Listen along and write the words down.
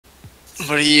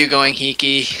What are you going,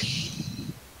 Hiki?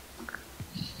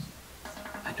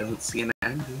 I don't see an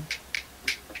Andy.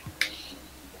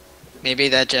 Maybe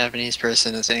that Japanese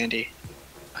person is Andy.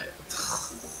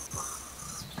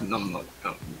 No, no,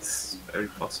 it's very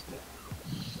possible.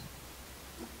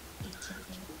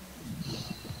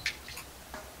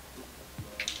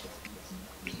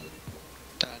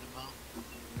 Dynamo.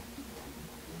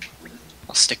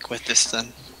 I'll stick with this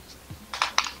then.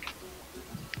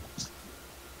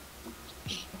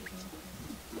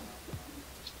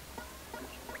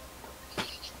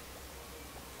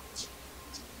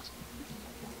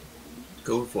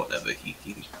 Go with whatever,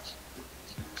 Hiki.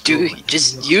 Do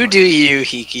just you do you,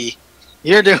 Hiki.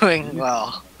 You're doing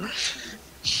well.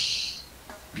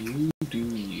 You do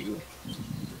you.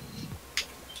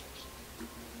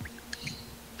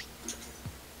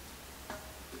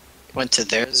 Went to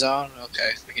their zone?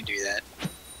 Okay, we can do that.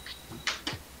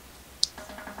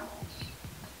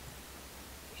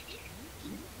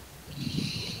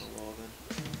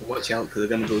 Watch out, because they're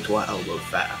gonna go to our elbow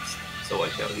fast. So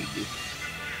watch out, Hiki.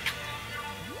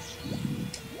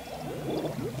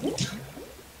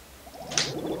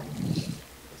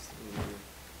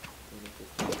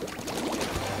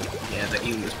 Yeah, the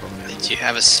aim is probably. Did you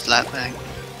have a splat bang?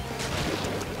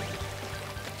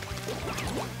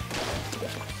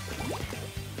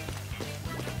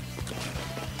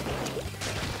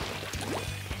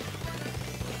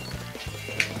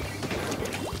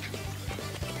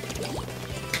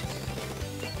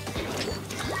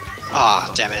 Aw,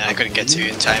 oh, damn it, I couldn't get to you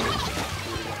in time.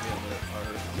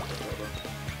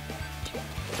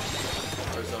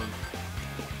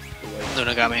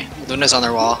 Luna got me. Luna's on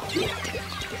their wall.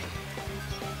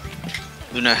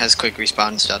 Luna has quick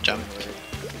respawn, stealth jump.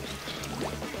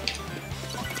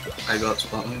 I got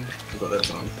Splatdown. I got that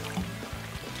zone.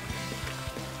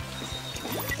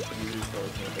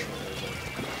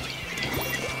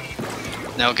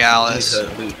 No Gal is.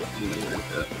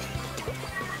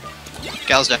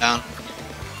 Gal's down.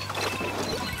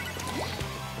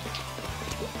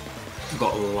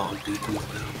 Got a lot of people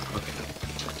now. Okay.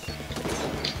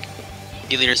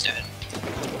 E-leader's dead.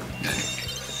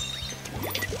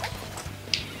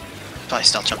 Probably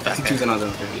stealth jump back there. Choose another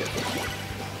one, yeah.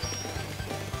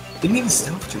 Didn't even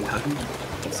stealth jump, how do you?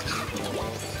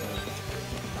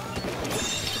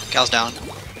 Gal's down.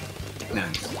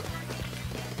 Nice.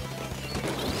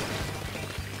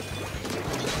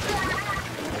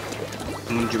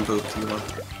 I'm gonna jump over to the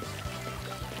left.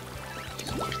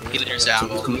 E-leader's down.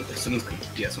 Someone's coming.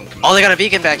 Yeah, someone's coming. Oh, they got a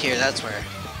beacon back here, that's where.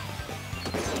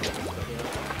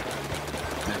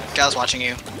 Nice. Gal's watching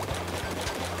you.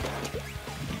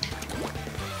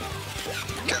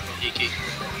 Gal, Hiki.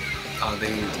 Are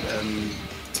they,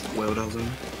 well done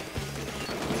zone?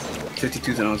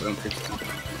 52's an zone, 52.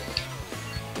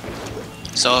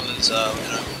 So is, I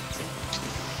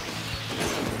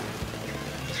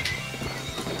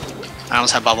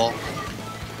almost had bubble.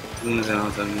 Luna's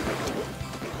an zone.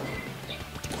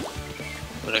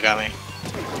 Would've got me.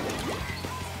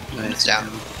 Nice. It's down.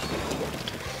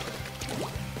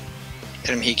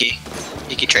 Hit him, Hiki.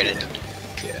 Hiki traded.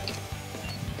 Yeah.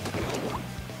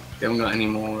 They haven't got any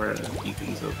more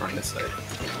beacons over on this side.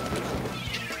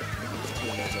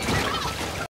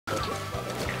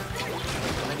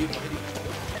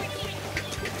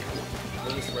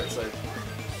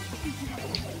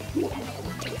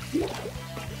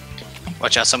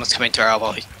 Watch out, someone's coming to our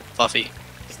elbow. Fluffy.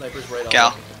 Sniper's right on.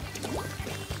 Gal.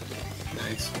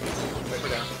 Nice. Sniper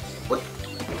down. What?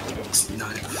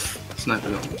 Sniper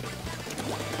down.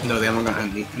 No, they haven't got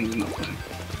any. He's not coming.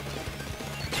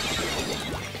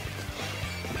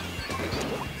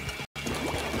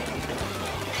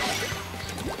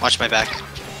 Watch my back.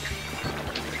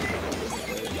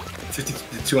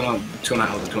 52 on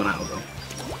elbow.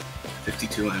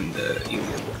 52 and E-leader.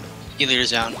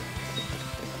 E-leader's down. I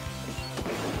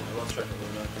lost track of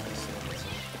Luna.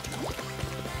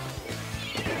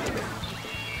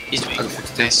 He's weak. Okay,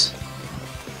 52. Nice.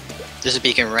 There's a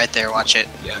beacon right there, watch it.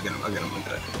 Yeah, I get him like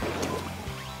that.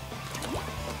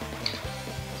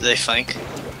 Do they flank?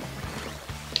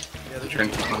 Yeah, they're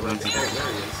Trying to keep my zone. there he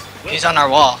is. He's on our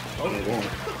wall. On the wall.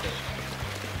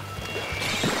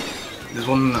 There's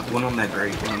one on that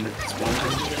grate, one on the spawn.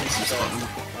 On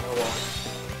our wall.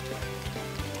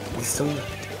 He's still there.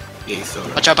 Yeah, he's still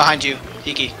there. Watch out behind you,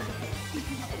 Hiki.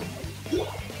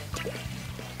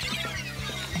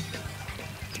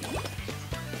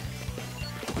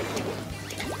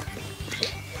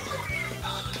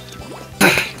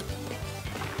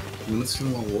 He's still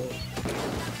on the wall.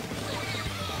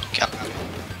 Gal.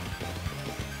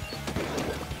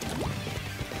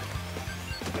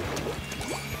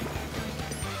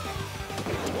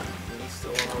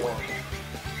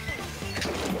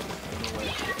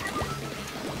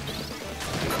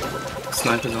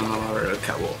 Snipers on our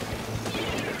catwalk.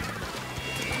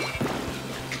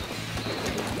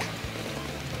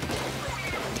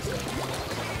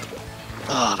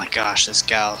 Oh my gosh, this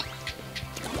gal.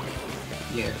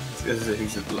 Yeah,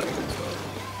 he's a blind as well.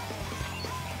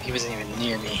 He wasn't even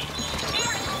near me.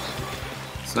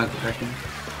 Sniper cracking.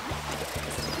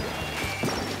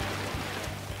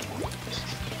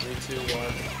 3, 2,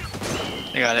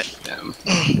 1. I got it. Damn.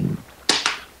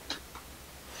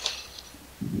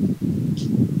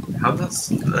 How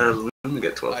does Luna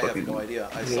get 12 I have fucking... no idea.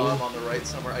 I saw him on the right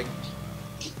somewhere.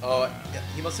 Oh, yeah,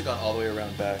 he must have gone all the way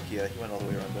around back. Yeah, he went all the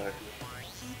way around back.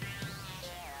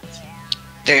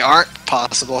 They aren't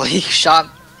possible. He shot.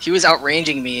 He was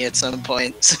outranging me at some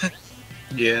point.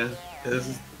 Yeah, this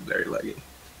is very laggy.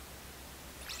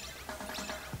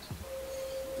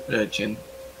 Urchin.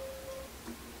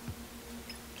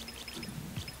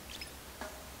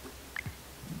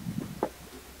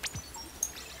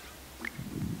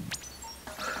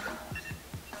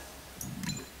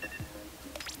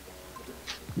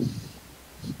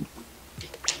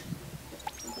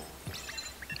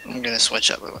 I'm gonna switch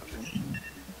up a weapon.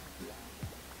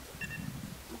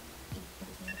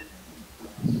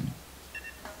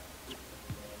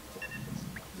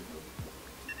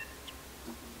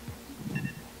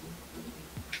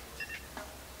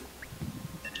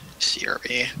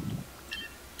 CRB.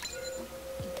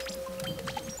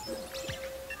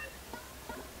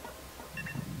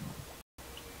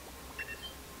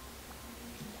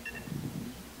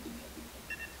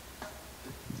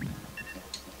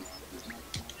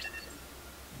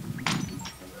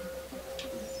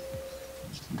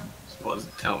 What was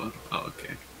it? Tower? Oh,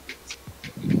 okay.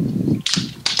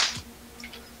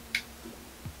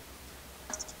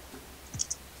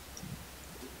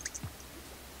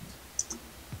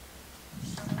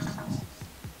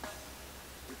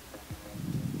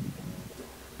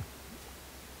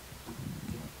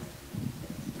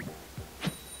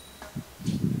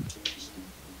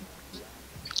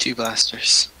 Two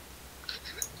blasters.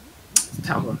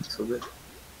 Tower, so good.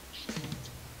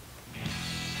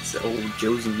 It's the old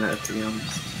Joe's in there, to be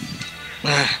honest.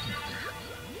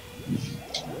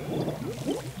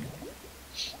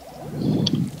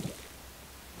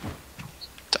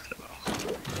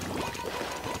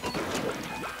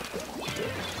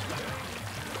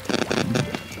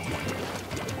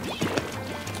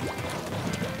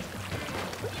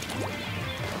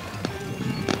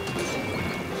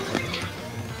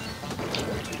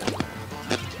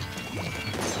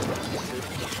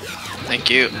 Thank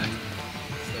you.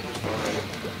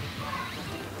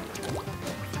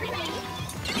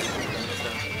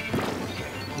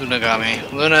 Luna got me.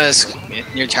 Luna is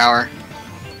near tower.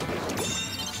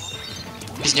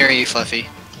 He's near you, Fluffy.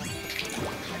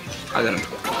 I got him.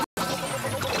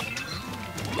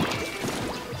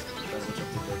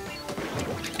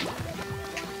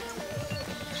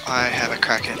 I have a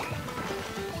Kraken.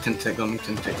 Tentec on me,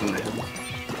 Tentec on my head.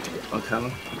 On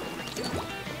tower.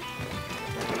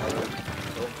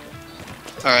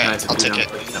 Alright, Nice, I'll take it.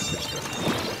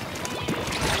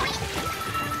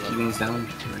 He's down.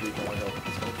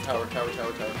 Tower.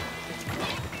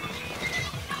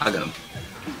 I got him.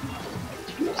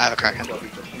 I have a Kraken.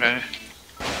 Okay.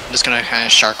 I'm just gonna kind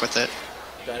of shark with it.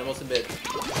 Dynamo's in mid. You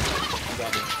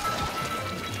got me.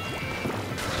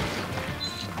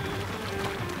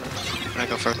 I'm gonna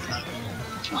go for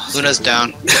Luna's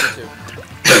down.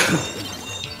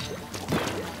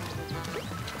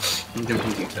 I'm gonna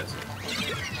be test.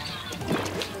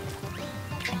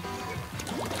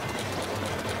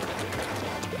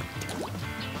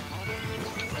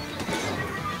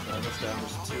 Dynamo's down.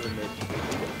 There's 2 in mid.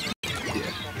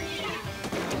 Yeah.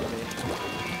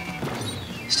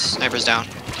 Sniper's down.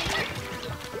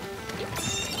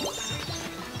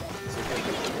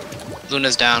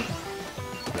 Luna's down.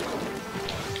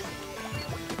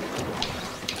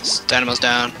 Dynamo's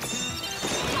down.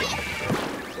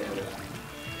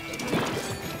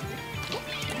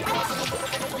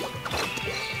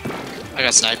 I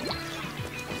got sniped.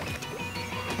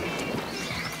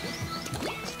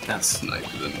 That's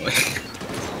sniped annoying.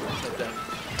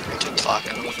 Fuck.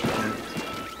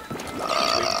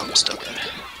 I'm still good.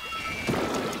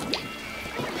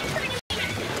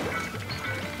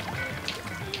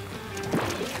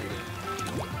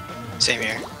 Same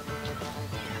here.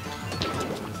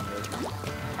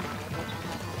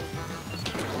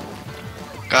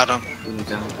 Got him. Luna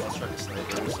down. I'll try to snipe.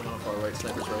 There's someone on far right.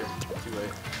 Sniper's right. 2-way.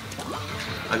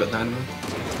 I got dynamo.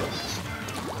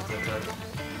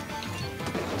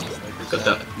 Sniper's Got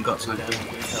down. that. Got sniper. Down.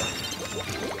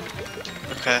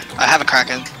 Okay. I have a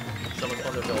Kraken. Someone's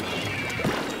on their build.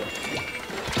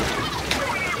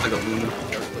 I got Luna.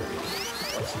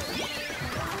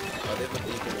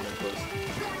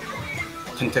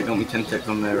 10 tick on me, 10 tick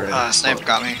on there. Sniper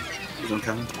got me. He's on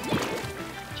town.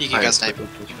 He got sniped.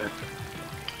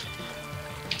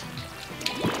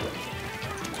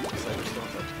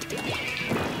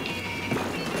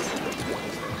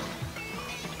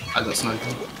 I got sniped.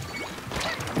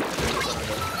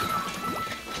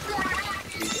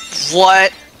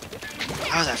 What?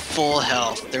 I was at full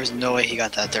health. There's no way he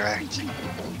got that direct.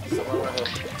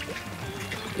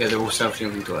 Yeah, they're all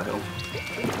self-shooting to our hill.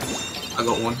 I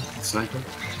got one, sniper.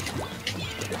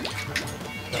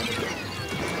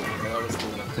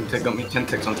 10 tick got me, 10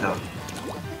 ticks on tower.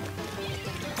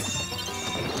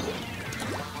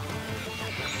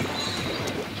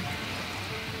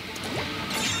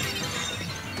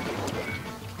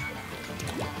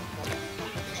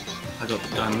 I got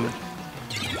the diamond.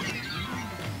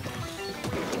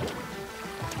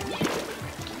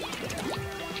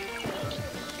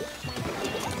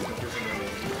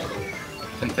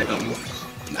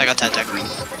 I got that deck.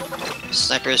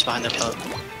 Sniper is behind the pillar.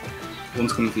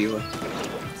 One's coming for you.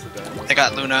 I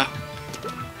got Luna.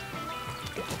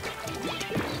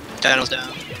 Dino's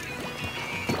down.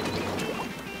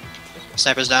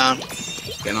 Sniper's down.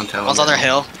 Getting on tower. One's on their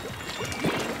hill.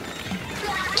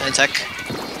 10 tech.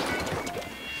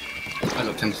 I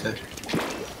got 10 tick.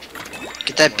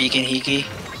 Get that beacon, Hiki.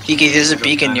 Hiki, there's a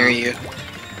beacon near you.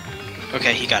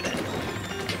 Okay, he got it.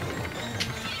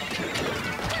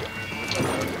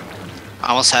 I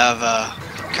almost have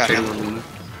crack him.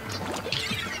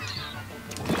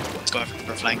 Let's go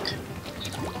for flank.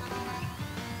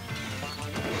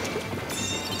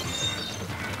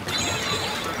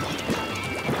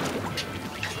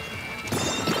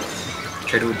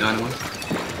 Trade with dynamite.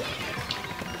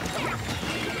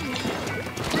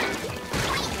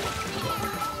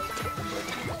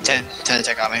 Ten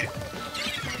attack got me.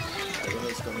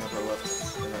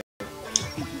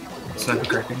 Sniper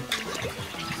cracking.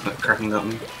 Cracking got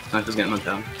me. Sniper's getting knocked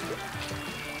down.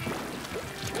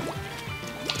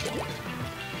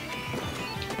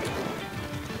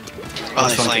 Oh,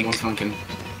 they flank. One's flanking.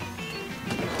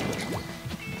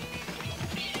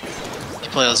 You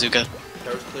play Azuka.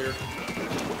 Tower's clear.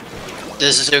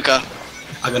 This is Azuka.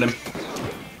 I got him.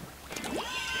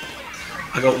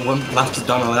 I got one. Left is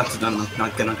done. Left is done.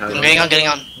 Not getting on tower. I'm getting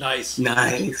on. Nice.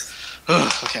 Nice.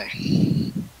 Okay.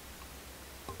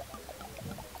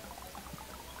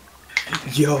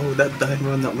 Yo, that diamond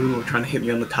and that Luna were trying to hit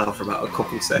me on the tower for about a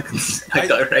couple seconds. I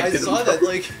I saw that,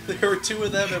 like, there were two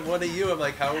of them and one of you. I'm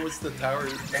like, how was the tower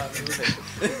not moving?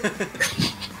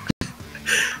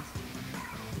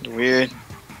 Weird.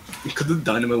 Because the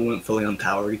dynamo went fully on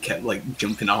tower, he kept like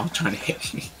jumping off trying to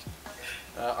hit me.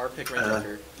 Our pick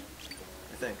Rainmaker.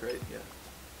 I think, right?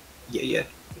 Yeah. Yeah.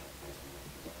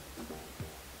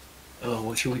 Oh,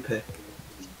 what should we pick?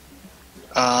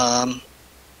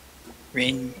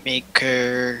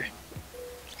 Rainmaker.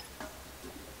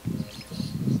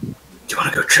 Do you want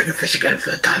to go Triggerfish again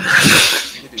for the time?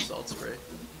 You can do salt spray.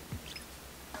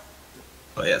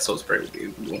 Oh yeah, salt spray would be a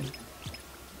good one.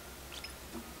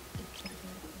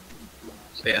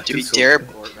 So, yeah, Do we dare?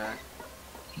 Or Mac.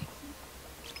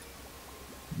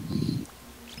 Do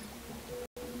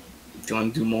you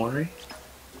want to do Mori?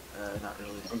 Not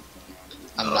really.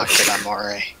 I'm not good on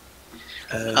Moray.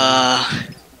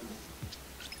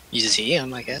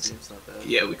 Museum, I guess. Seems not bad.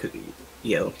 Yeah, we could.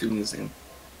 Yeah, let's do museum.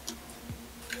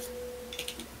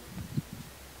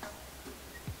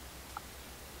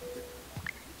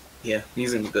 Yeah,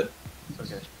 museum's good.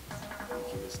 Okay.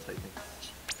 He was typing.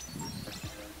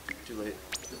 Too late.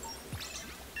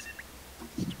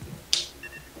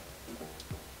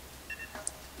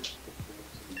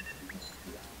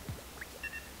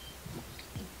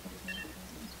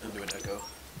 I'm doing echo.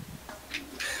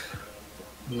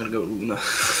 I'm gonna go Luna.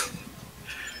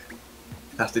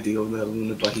 Have to deal with that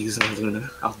Luna by using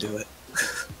Luna. I'll do it.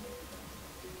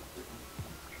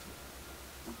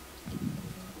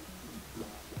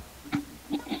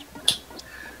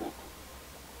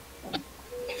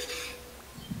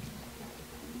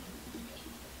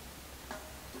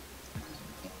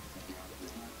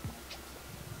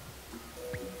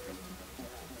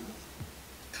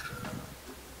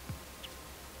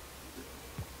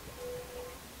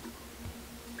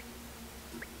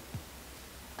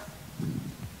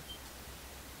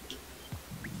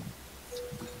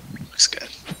 Looks good.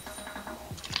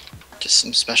 Just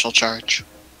some special charge.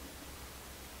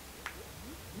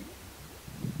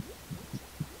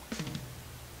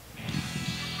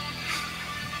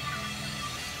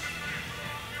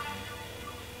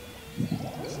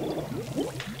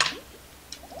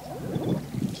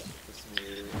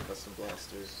 Custom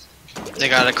blasters. They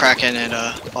got a Kraken and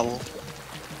a bubble.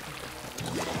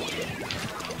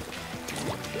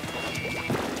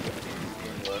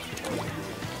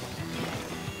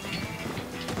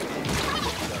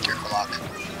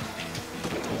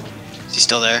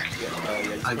 still there. Yeah,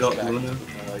 he's I going got back. Luna.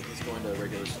 He's going to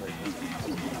regular snipe.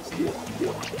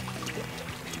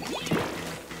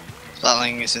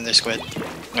 Splatling is in their squid.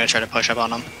 I'm gonna try to push up on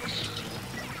them.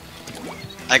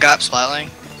 I got Splatling.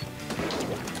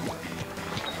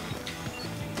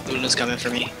 Luna's coming for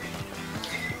me.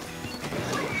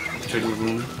 Trigger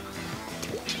Luna.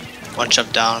 One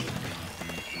jump down.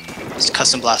 It's a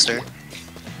custom blaster.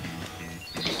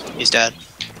 He's dead.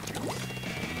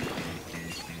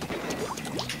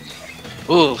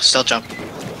 Ooh, stealth jump.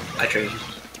 I traded.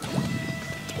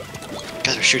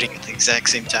 Guys are shooting at the exact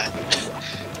same time.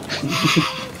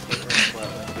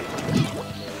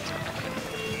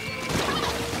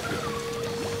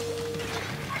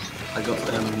 I got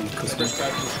custom.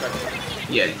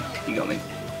 Yeah, you got me.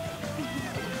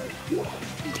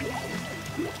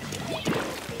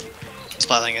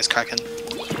 Splatling is cracking.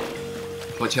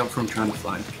 Watch out from trying to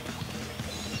flank.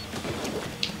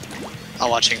 I'm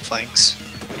watching flanks.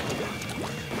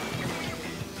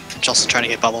 I'm also trying to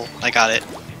get bubble. I got it.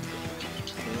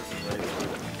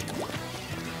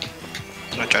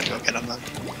 I'm gonna try to go get him then.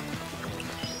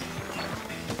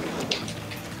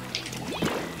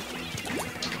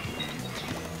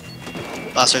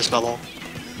 Blaster's bubble.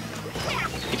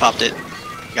 He popped it.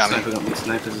 Got me. Sniper got me.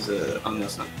 Sniper's on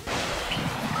this side.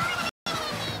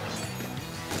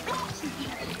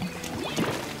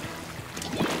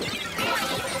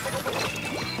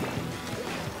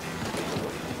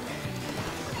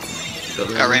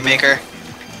 Got Rainmaker.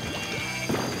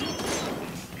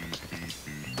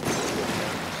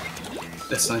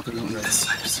 That sniper got me. That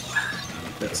sniper's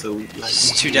that's so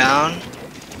It's 2 down.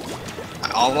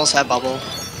 I almost had bubble.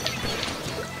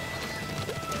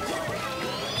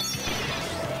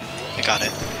 I got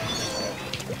it.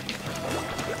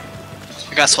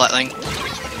 I got Splatling.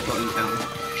 button down.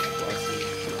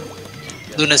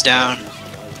 Luna's down.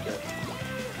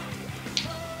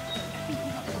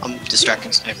 I'm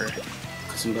distracting Sniper.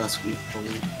 Custom blast me.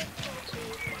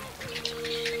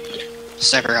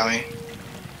 Sniper got me.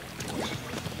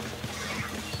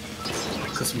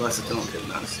 Custom blast don't get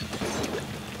nice.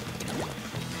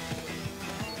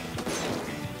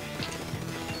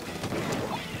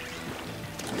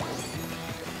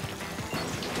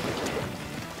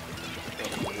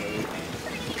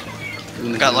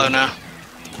 Got Lona.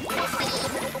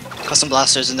 Custom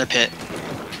blasters in their pit.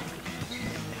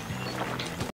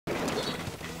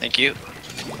 Thank you.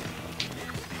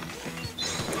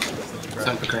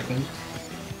 Sniper cracking.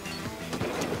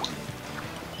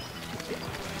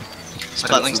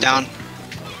 Splatling's down.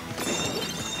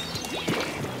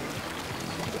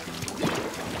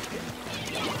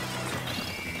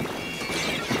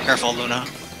 Careful, Luna.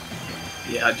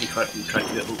 Yeah, I do try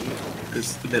to get over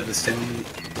because a bit of a stem.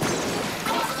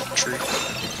 True.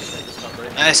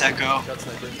 Nice echo. Got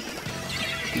sniper.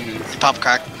 Pop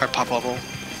crack or pop bubble.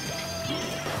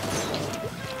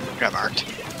 Got marked.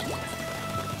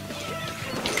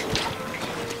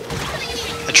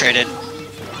 I traded.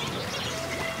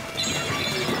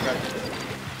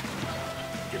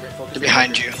 They're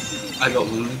behind you. I got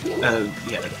Luna.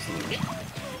 Yeah, that's Luna.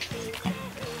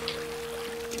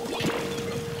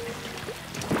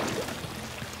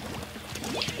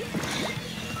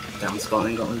 Down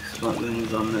Scotland, got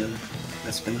Scotland's on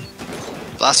the spinner.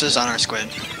 Blaster's on our squid.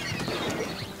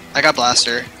 I got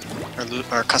blaster.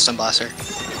 Or custom blaster.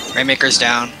 Rainmaker's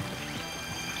down.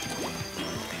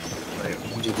 Right,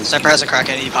 Sniper has a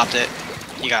Kraken, he popped it.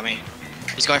 He got me.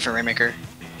 He's going for Rainmaker.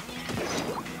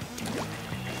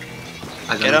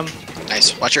 Get him.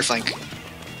 Nice. Watch your flank.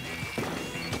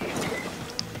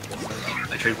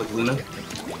 I trade with Luna.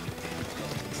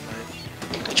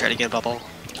 I try to get a bubble.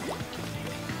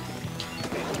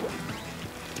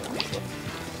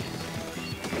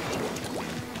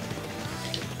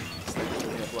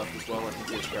 Left as well. I think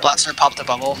he has grab. Blaster popped a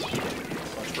bubble.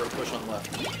 Watch for a push on left.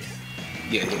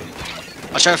 Yeah.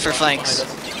 Watch out for flanks.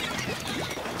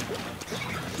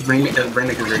 Rainmaker's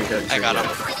really good. I got him.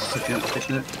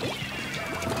 Pushing it.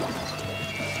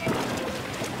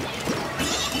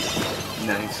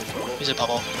 Nice. Use a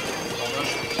bubble.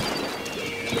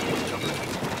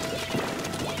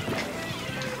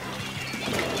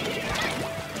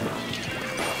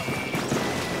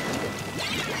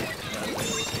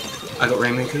 I got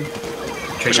Rainmaker.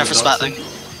 Watch out for Splatling.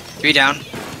 3 down.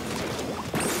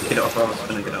 Get it off our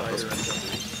spinner, get it off our spinner.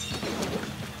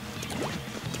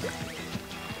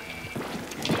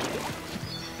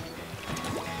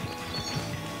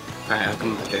 Alright, I'll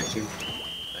come protect you.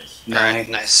 Nice. Alright,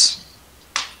 nice.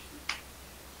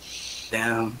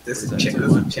 Damn, this is a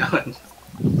challenge.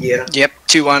 Yeah. Yep,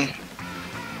 2-1.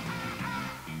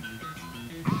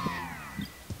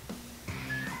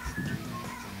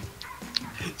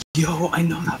 Yo, I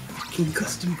know that fucking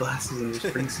custom blast is in his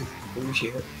free 60. Holy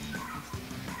shit.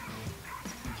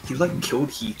 He like killed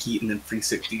Hiki and then free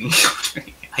 60.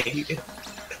 I hate it.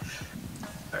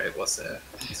 Alright, what's that?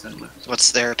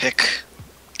 What's their pick?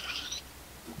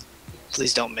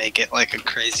 Please don't make it like a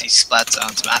crazy Splat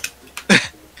Zones map.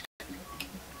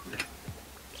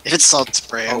 If it's Salt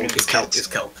Spray, I'm Oh, gonna it's do Kelp. It's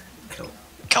Kelp. Kelp.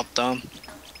 Kelp Dome.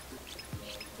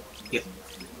 Yep.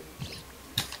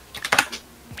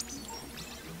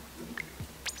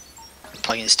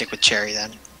 Probably gonna stick with Cherry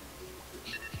then.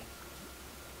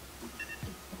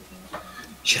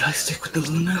 Should I stick with the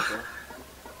Luna?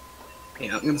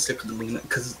 Yeah, I'm gonna stick with the Luna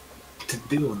because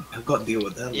I've got to deal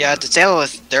with that. Yeah, to deal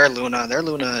with their Luna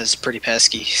is pretty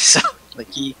pesky. So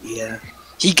like he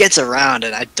gets around,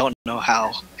 and I don't know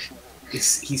how.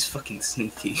 He's fucking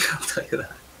sneaky. I'll tell you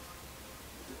that.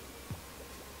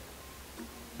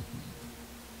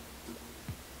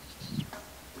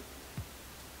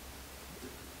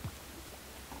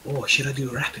 Oh, should I do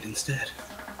Rapid instead?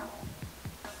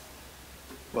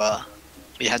 Well,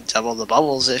 we had double the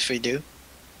bubbles if we do.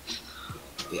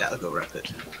 Yeah, I'll go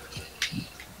Rapid.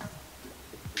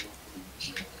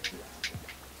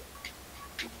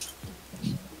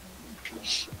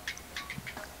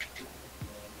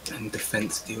 And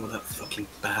defense deal that fucking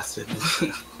bastard.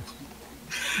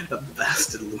 That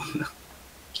bastard Luna.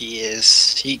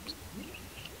 He's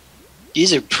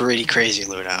a pretty crazy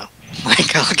Luna.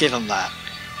 Like, I'll give him that.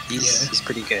 He's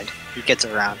pretty good. He gets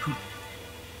around.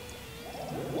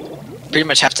 Pretty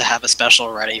much have to have a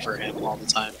special ready for him all the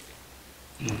time.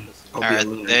 Alright,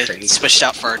 they switched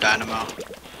out for a Dynamo.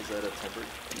 Is that a tempered?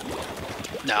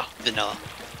 No, vanilla.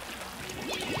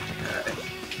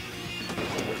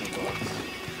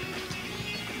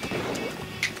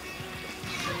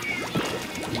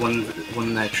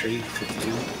 One that tree,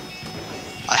 52.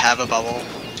 I have a bubble.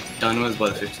 Dynamo's by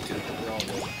the 52.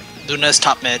 Luna's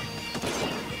top mid.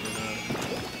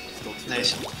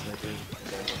 Nice.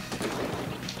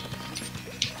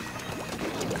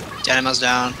 Dynamo's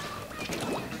down.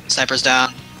 Sniper's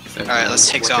down. Alright, let's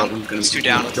take zone. It's 2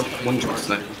 down. One jump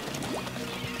sniper.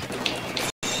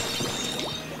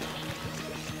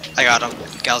 I got him.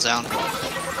 Gal's down.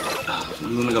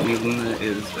 Luna got me. Luna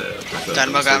is.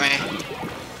 Dynamo got me.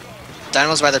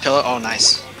 Dynamo's by their pillow. Oh,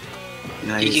 nice.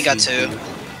 Nice. Hiki got 2.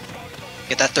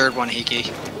 Get that third one,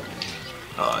 Hiki.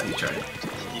 Oh, you tried.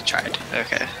 You tried.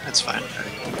 Okay, that's fine.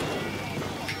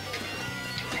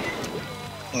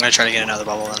 I'm gonna try to get another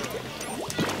bubble then.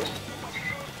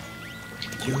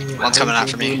 One's coming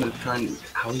after me.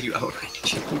 How are you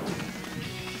outranging?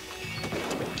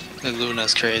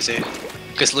 Luna's crazy.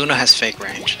 Because Luna has fake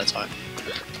range, that's why.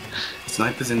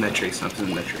 Sniper's in that tree. Sniper's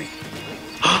in that tree.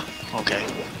 Okay.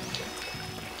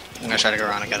 I'm gonna try to go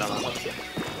around and get him.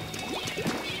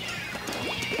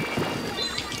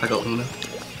 I got Luna.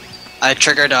 I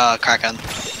triggered Kraken,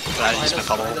 but I used my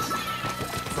bubble.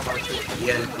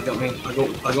 Yeah, you got me.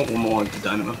 I got one more to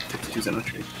Dynamo. 52's in that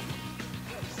tree.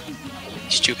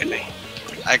 He's juking me.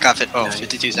 I got fit. Oh,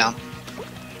 52's down.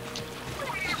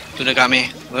 Luna got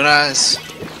me. Luna is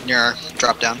near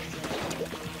drop down.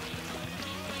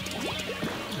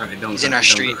 Alright, don't He's in our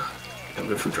street. Don't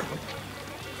go for drop.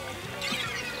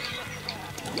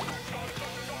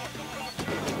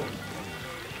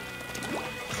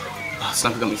 Oh,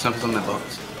 sniper got me. Sniper's on that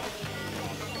box.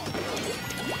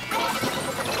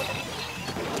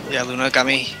 Yeah, Luna got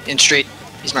me in street.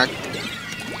 He's marked.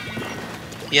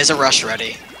 He has a rush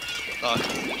ready. Fuck.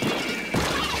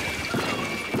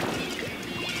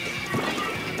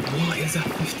 What is that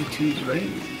 52's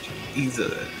range? He's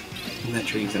in that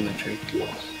tree. He's in that tree.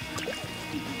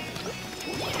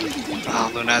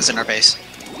 Oh, Luna's in our base.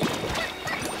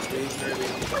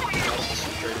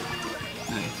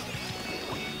 Nice.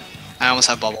 I almost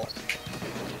have bubble.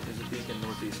 There's a beacon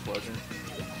northeast quadrant.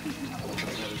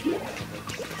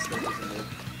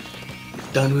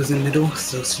 Dun was in middle,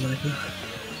 so sniper.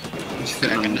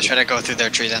 Okay, I'm gonna try to go through their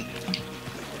tree then.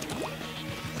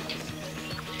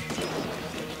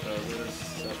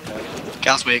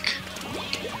 Gal's weak.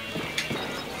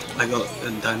 I got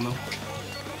a Dynamo.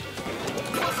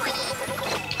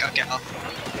 Got Gal.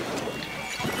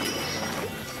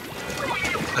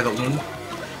 I got Luna.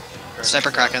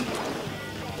 Sniper Kraken.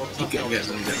 You get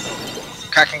them.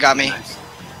 Kraken got me. Nice.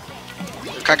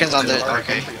 Kraken's on the.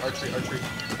 Okay. Archery.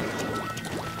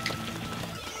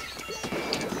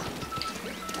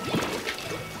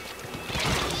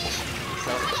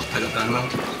 I got Dynamo.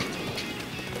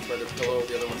 That's by the pillow,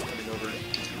 the other one's coming over.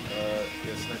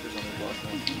 Yeah, sniper's on their block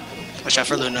now. Watch out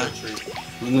for Luna.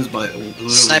 Luna's by Luna.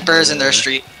 Snipers in their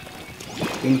street.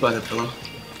 Luna's by the pillow.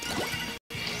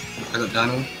 I got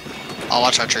Dynamo. I'll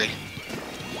watch our tree.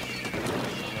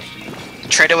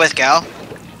 Trade it with Gal.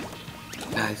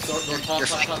 Nice. Top.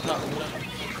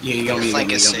 Yeah, you got Your me.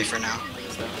 flank is safer now.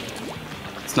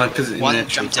 It's not because in One that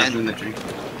tree. jumped It's not in. in the tree.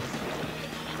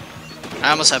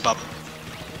 I almost had bubble.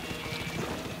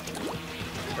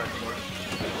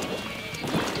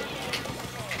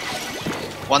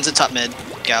 One's in top mid.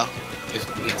 Gal.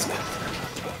 Yes.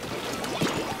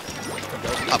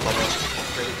 Pop bubble.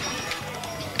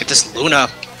 Get this Luna.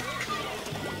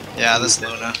 Yeah, this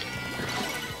Luna.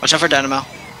 Watch out for Dynamo.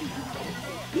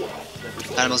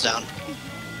 Dynamo's down.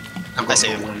 I see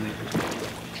him.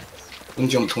 One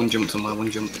jumped to my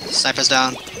one jump. Sniper's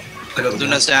down. I got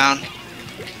Luna's down.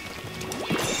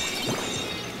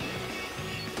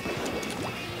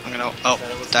 I'm gonna. Oh,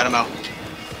 Dynamo.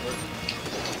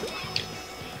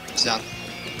 He's down.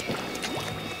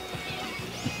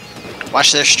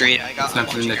 Watch their street. I got. It's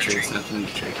not in the their tree. It's not in the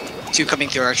tree. Two coming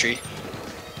through our tree.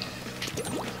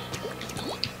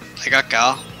 I got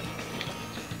Gal.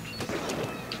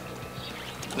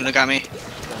 Luna got me.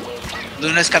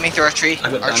 Luna's coming through our tree.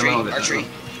 I got Dynamo. Our tree.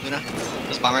 Luna.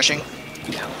 He's bomb rushing.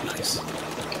 Yeah, nice.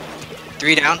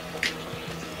 3 down.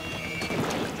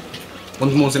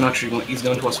 One more's in our tree. He's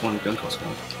going to our spawn.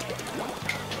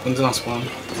 One's in our spawn.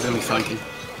 He's gonna be flanking.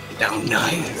 Down.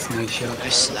 Nice shot.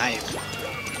 Nice snipe.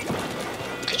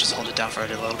 Okay, just hold it down for a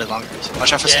little bit longer.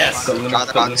 Watch out for Yes. snap. Draw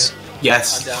the box.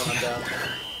 Yes. I'm down.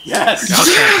 Yes!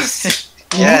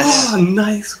 Okay. Yes. Oh,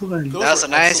 nice one. Those That was were a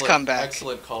nice excellent- comeback.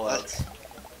 Excellent callouts.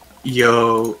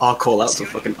 Yo, our call outs are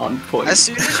fucking on point. As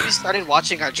soon as we started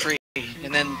watching our tree,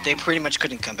 and then they pretty much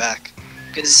couldn't come back.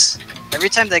 Because every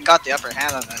time they got the upper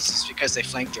hand on us, it's because they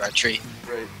flanked through our tree.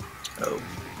 Right. Oh.